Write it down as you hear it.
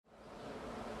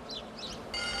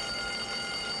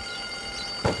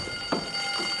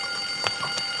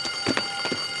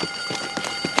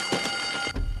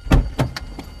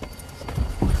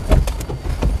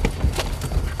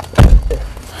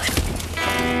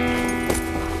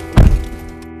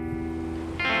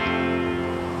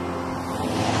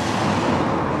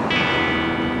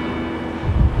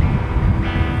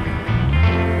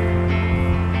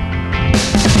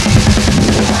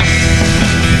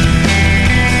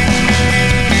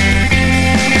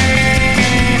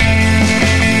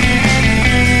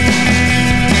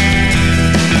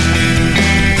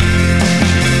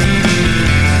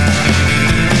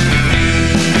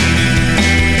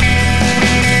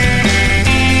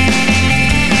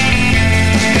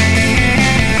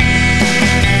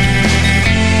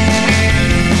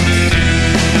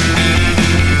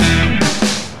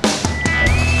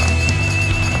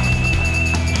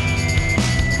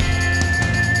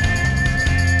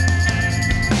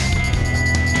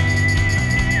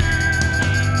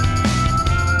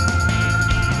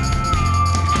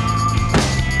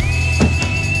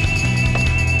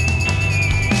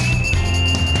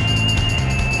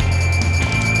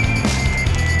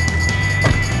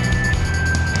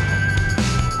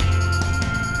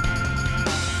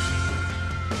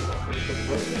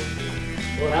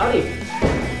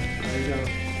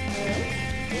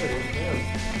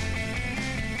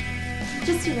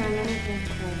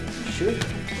Sure.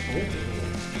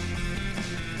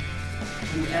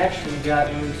 We actually got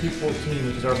room 214,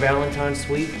 which is our Valentine's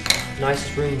suite.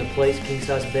 Nicest room in the place, king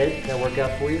size bed. That work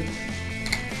out for you?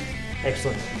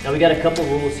 Excellent. Now we got a couple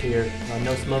rules here.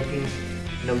 No smoking,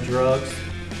 no drugs,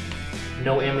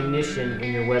 no ammunition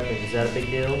in your weapons. Is that a big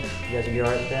deal? You guys gonna be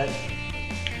alright with that?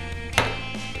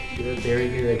 Good, very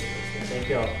good. Thank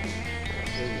y'all.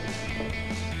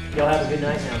 Y'all have a good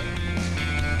night now.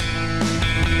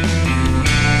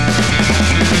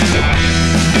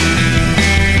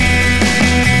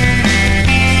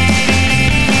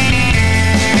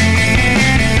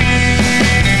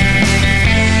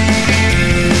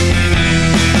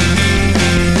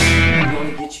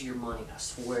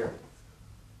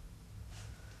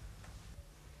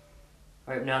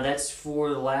 Alright, now that's for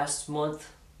the last month.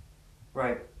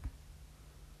 Right.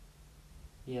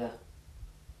 Yeah.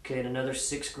 Okay, and another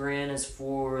 $6,000 is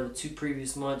for the 2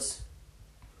 previous months.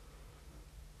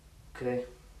 Okay.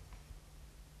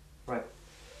 Right.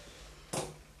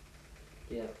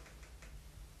 Yeah.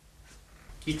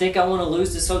 You think I want to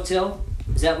lose this hotel?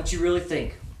 Is that what you really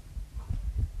think?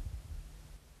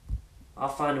 I'll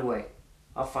find a way.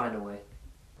 I'll find a way.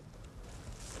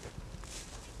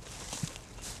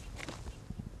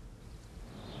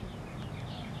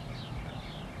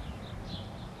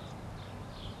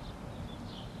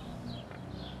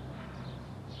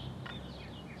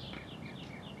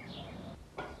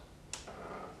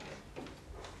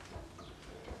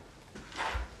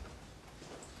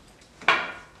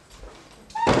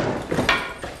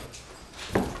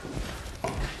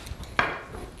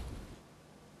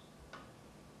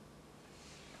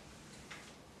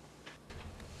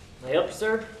 May I help you,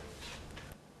 sir?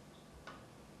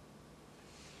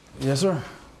 Yes, sir.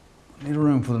 Need a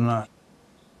room for the night.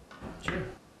 Sure.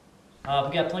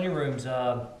 We got plenty of rooms.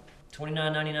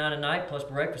 $29.99 a night plus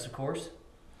breakfast, of course.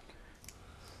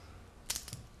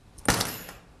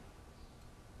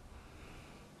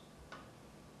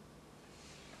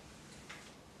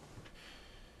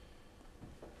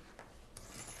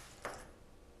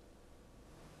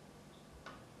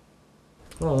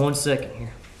 Hold on 1 second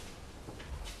here.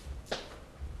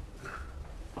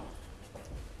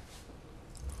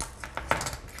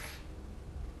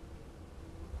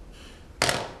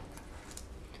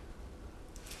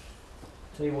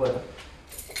 Tell you what.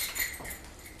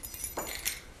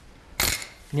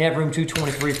 You have room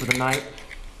 223 for the night.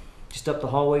 Just up the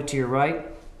hallway to your right.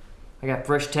 I got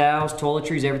fresh towels,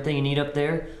 toiletries, everything you need up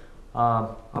there.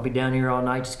 I'll be down here all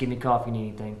night. Just give me a call if you need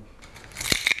anything.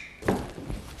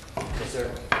 Yes,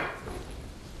 sir.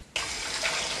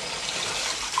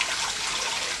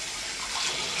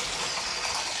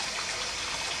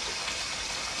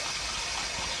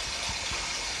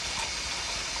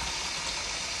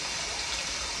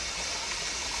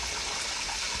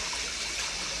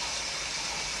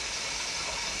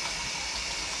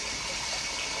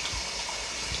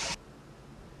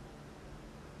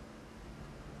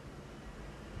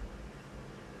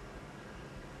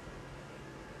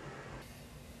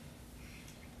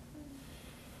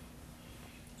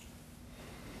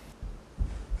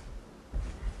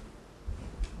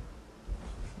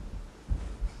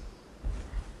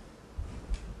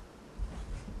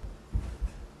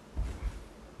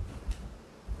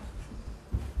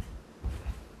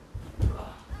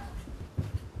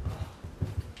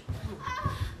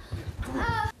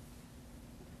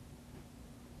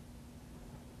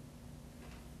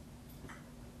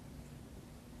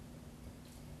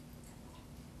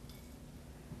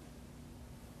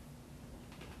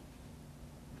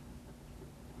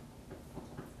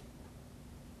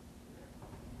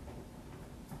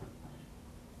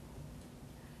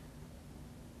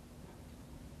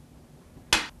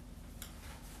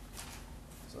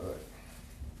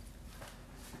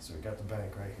 So we got the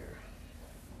bank right here,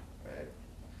 right?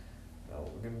 Now what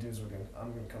we're gonna do is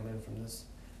I'm gonna come in from this.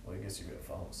 Well, I guess you're gonna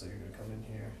follow. So you're gonna come in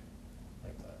here,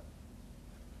 like that.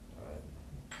 All right.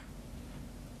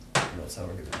 And that's how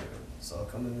we're gonna do it. So I'll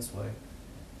come in this way,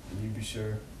 and you be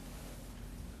sure.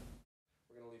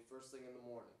 We're gonna leave first thing in the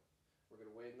morning. We're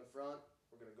gonna wait in the front.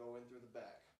 We're gonna go in through the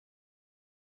back.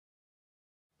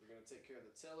 You're gonna take care of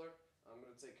the tiller. I'm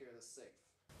gonna take care of the safe.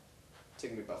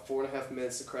 Taking me about 4.5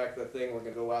 minutes to crack that thing. We're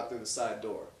gonna go out through the side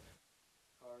door.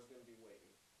 Car's gonna be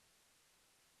waiting.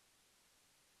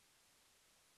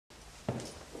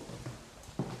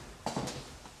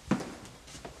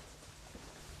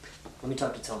 Let me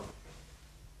talk to Tony.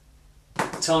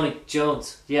 Tony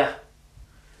Jones, yeah.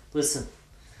 Listen,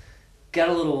 got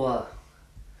a little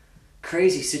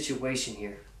crazy situation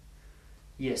here.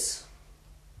 Yes.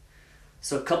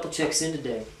 So a couple checks in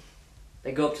today.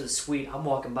 They go up to the suite. I'm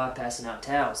walking by passing out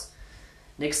towels.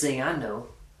 Next thing I know,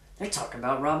 they're talking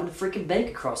about robbing a freaking bank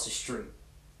across the street.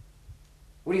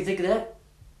 What do you think of that?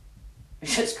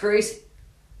 That's crazy.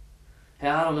 Hey,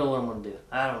 I don't know what I'm gonna do.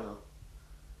 I don't know.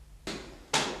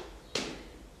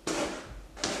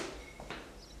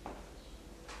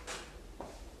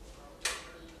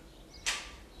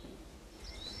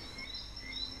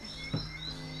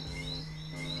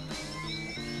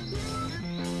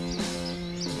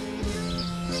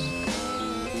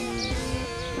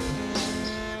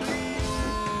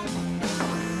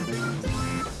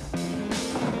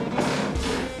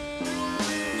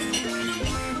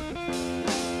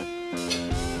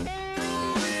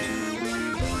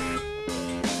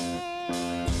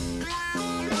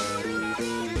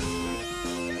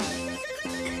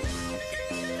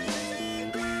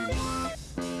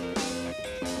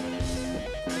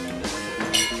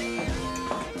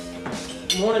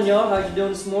 Morning, y'all. How you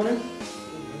doing this morning?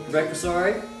 Breakfast all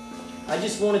right? I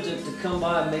just wanted to come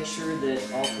by and make sure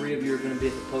that all three of you are going to be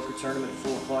at the poker tournament at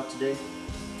 4 o'clock today.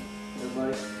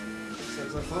 Everybody?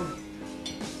 Sounds like fun.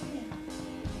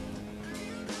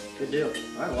 Good deal. All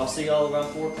right, well, I'll see y'all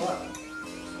around 4 o'clock.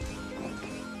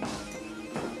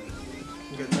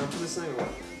 You got time for this thing or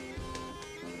what?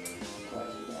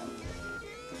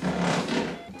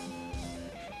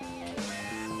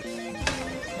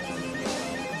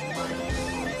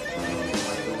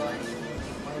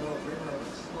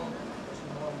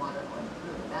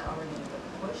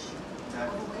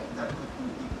 That could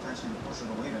be potentially push of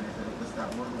the weight, and if that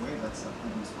were the weight, that's a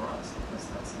good news for us because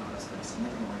that's not a very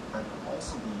significant weight. But it could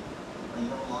also be, you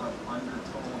know, a lot of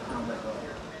undertone, kind of like a.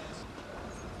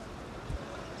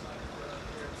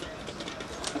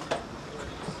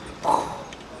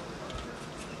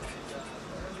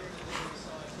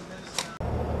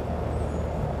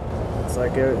 It's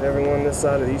like everyone this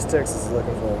side of East Texas is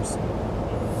looking for us.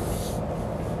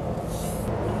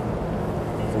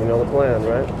 So you know the plan,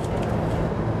 right?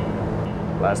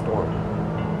 Last one.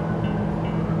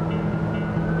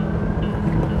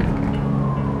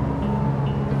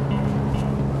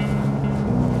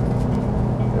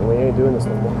 And we ain't doing this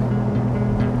no more.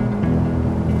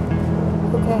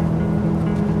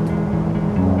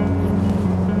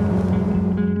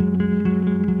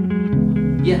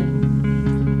 Yeah.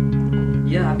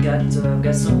 Yeah, I've got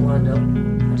something lined up.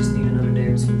 I just need another day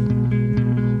or two.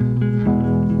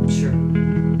 Sure.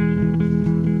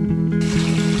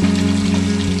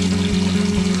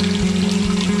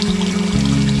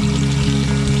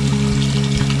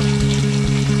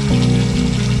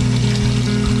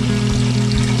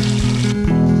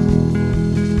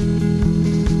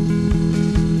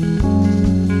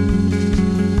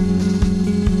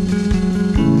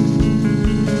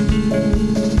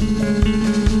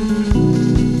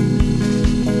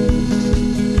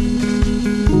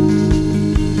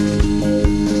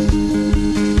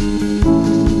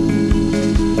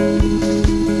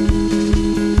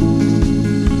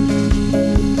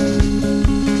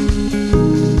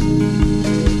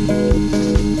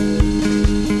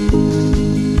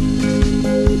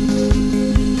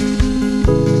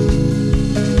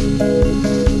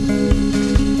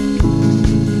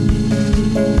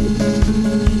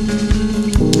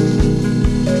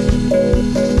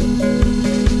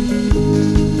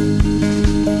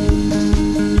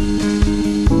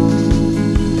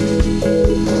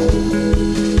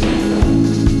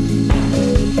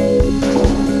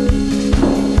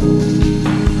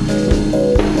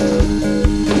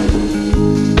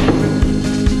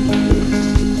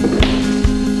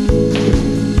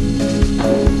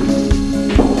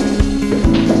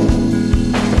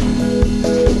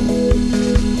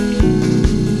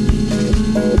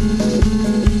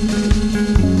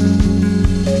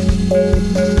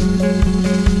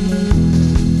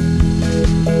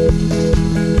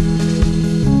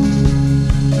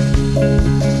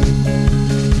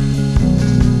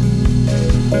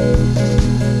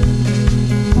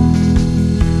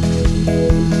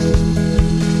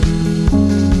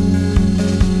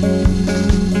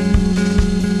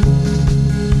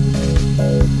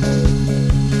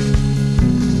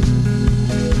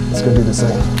 Let's go do this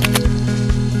thing.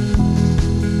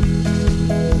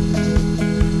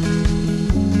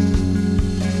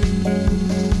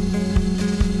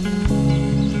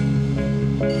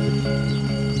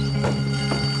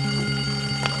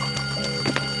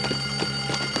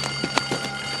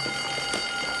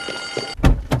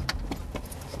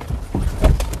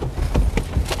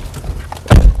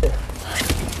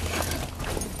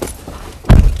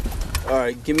 All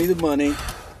right, give me the money,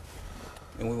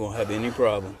 and we won't have any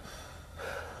problem.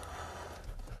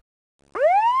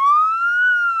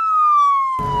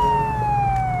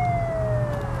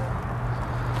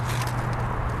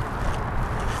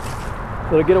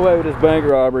 So to get away with this bank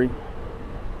robbery,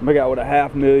 make out with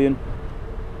 $500,000,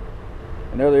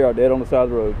 and there they are, dead on the side of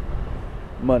the road.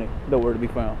 Money, nowhere to be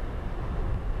found.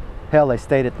 Hell, they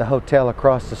stayed at the hotel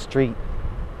across the street.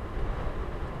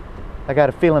 I got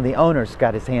a feeling the owner's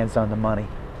got his hands on the money.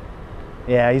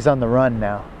 Yeah, he's on the run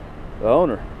now. The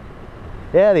owner?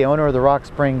 Yeah, the owner of the Rock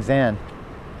Springs Inn.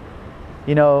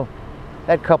 You know,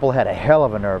 that couple had a hell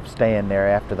of a nerve staying there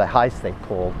after the heist they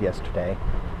pulled yesterday.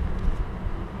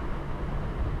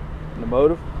 And the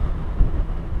motive?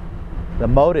 The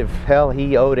motive, hell,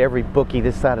 he owed every bookie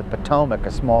this side of the Potomac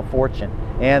a small fortune,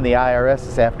 and the IRS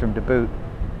is after him to boot.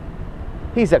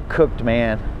 He's a cooked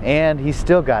man, and he's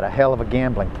still got a hell of a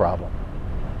gambling problem.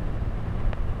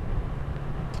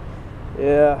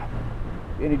 Yeah.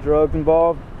 Any drugs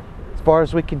involved? As far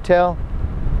as we can tell,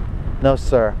 no,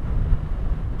 sir.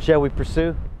 Shall we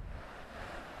pursue?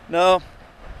 No.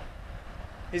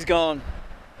 He's gone.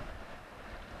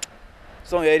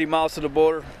 It's only 80 miles to the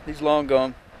border. He's long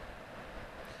gone.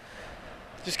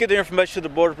 Just get the information to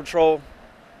the Border Patrol.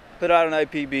 Put out an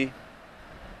APB.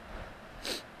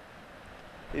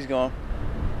 He's gone.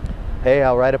 Hey,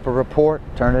 I'll write up a report,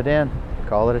 turn it in,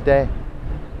 call it a day.